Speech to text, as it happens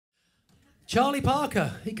Charlie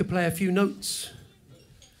Parker, he could play a few notes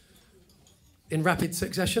in rapid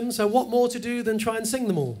succession, so what more to do than try and sing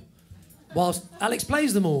them all, whilst Alex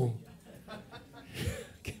plays them all.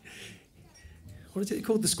 What is it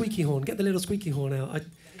called? The squeaky horn. Get the little squeaky horn out.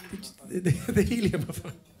 The helium.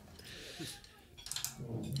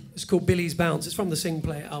 It's called Billie's Bounce. It's from the Sing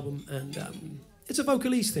Play It album, and it's a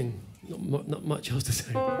vocalise thing. Not much else to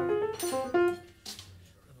say.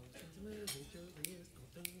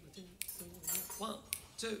 1,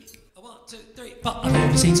 2, 1, 2, 3, 4. I've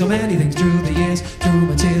never seen so many things through the years, through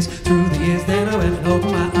my tears, through the years. Then I went and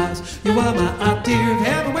opened my eyes. You were my idea of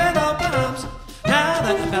heaven with open arms. Now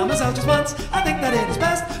that I found myself just once, I think that it is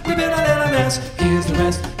best we build a little nest. Here's the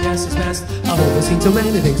rest, yes, it's best. I've always seen so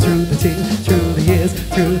many things through the tears, through the years,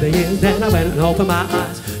 through the years. Then I went and opened my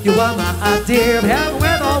eyes. You were my idea of heaven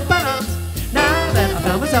with open arms. Now that I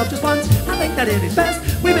found myself just once, I think that it is best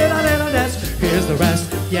we build a little nest. Here's the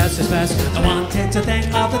rest, yes, it's best. I wanted to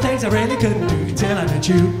think of the things I really couldn't do until I met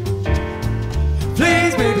you.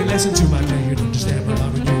 Please, baby, listen to my plea. You'd understand my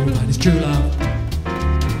love with you, mine is true love.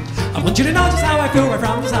 I want you to know just how I feel right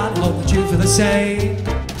from the start. I hope that you feel the same.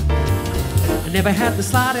 I never had the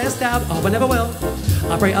slightest doubt, oh, I never will.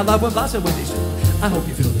 I pray our love will blossom with these. I hope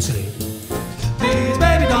you feel the same. Please,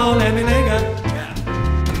 baby, don't let me linger.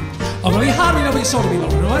 Yeah. Although you hardly know what you sort of be,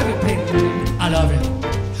 Lord. What if it pain? I love you.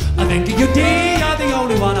 I think of you, dear. You're the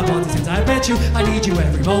only one I've wanted since I met you. I need you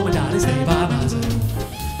every moment, darling. Stay by my side.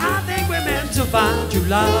 I think we're meant to find true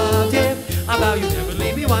love, yeah. I vow you never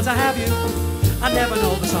leave me once I have you. I never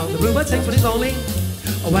know the song the bluebird sings when he's lonely.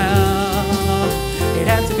 Oh well, it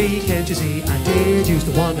had to be, can't you see? I did used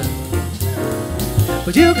to wonder,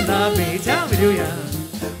 but you can love me, tell me, do ya?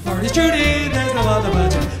 For it's truly, there's no other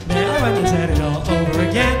but you. May I went and said it all over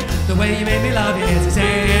again. The way you made me love you is the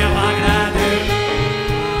same. What can I do?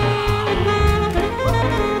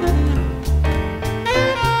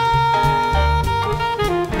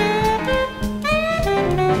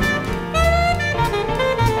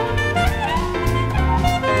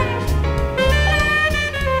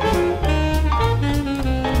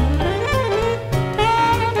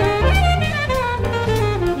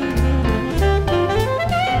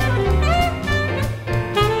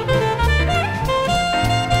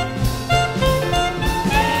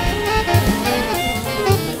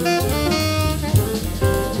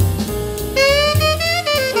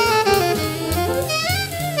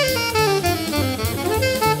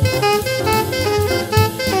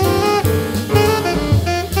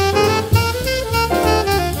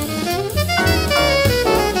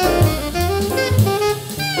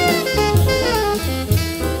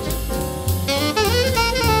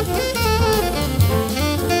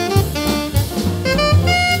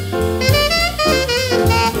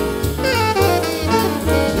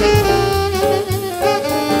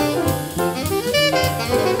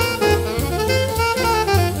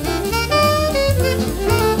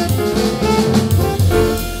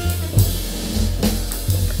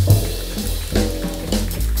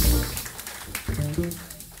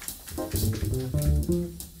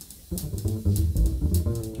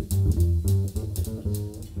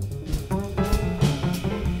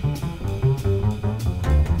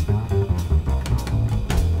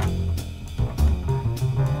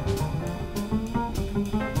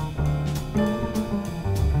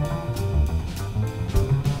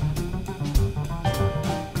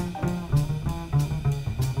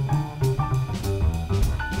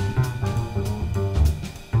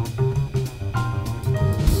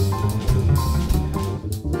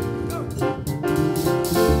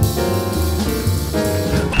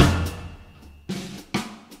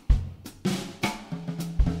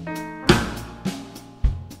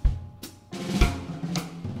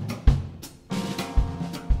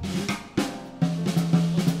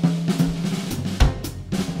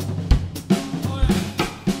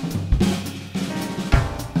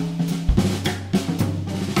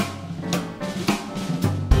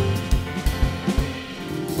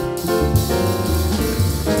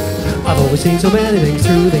 Always seen so many things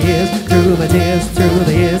through the years, through my tears, through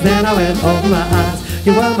the years. Then I went over my eyes.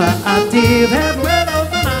 You were my idea of heaven with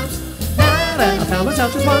open arms. Now that I found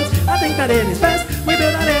myself just once, I think that it is best we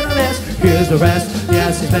build a little nest. Here's the rest,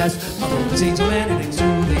 yes it's best. I've always seen so many things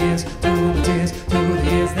through the years, through my tears, through the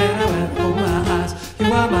years. Then I went over my eyes. You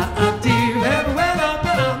were my idea of heaven with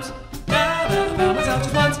open arms. Now that I found myself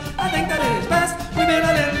just once, I think that it is best we build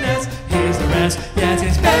a little nest. Here's the rest, yes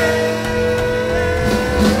it's best.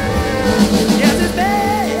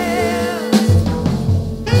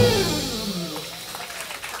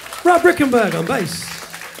 Rickenberg on bass.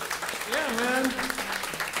 Yeah, man.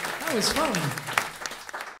 That was fun.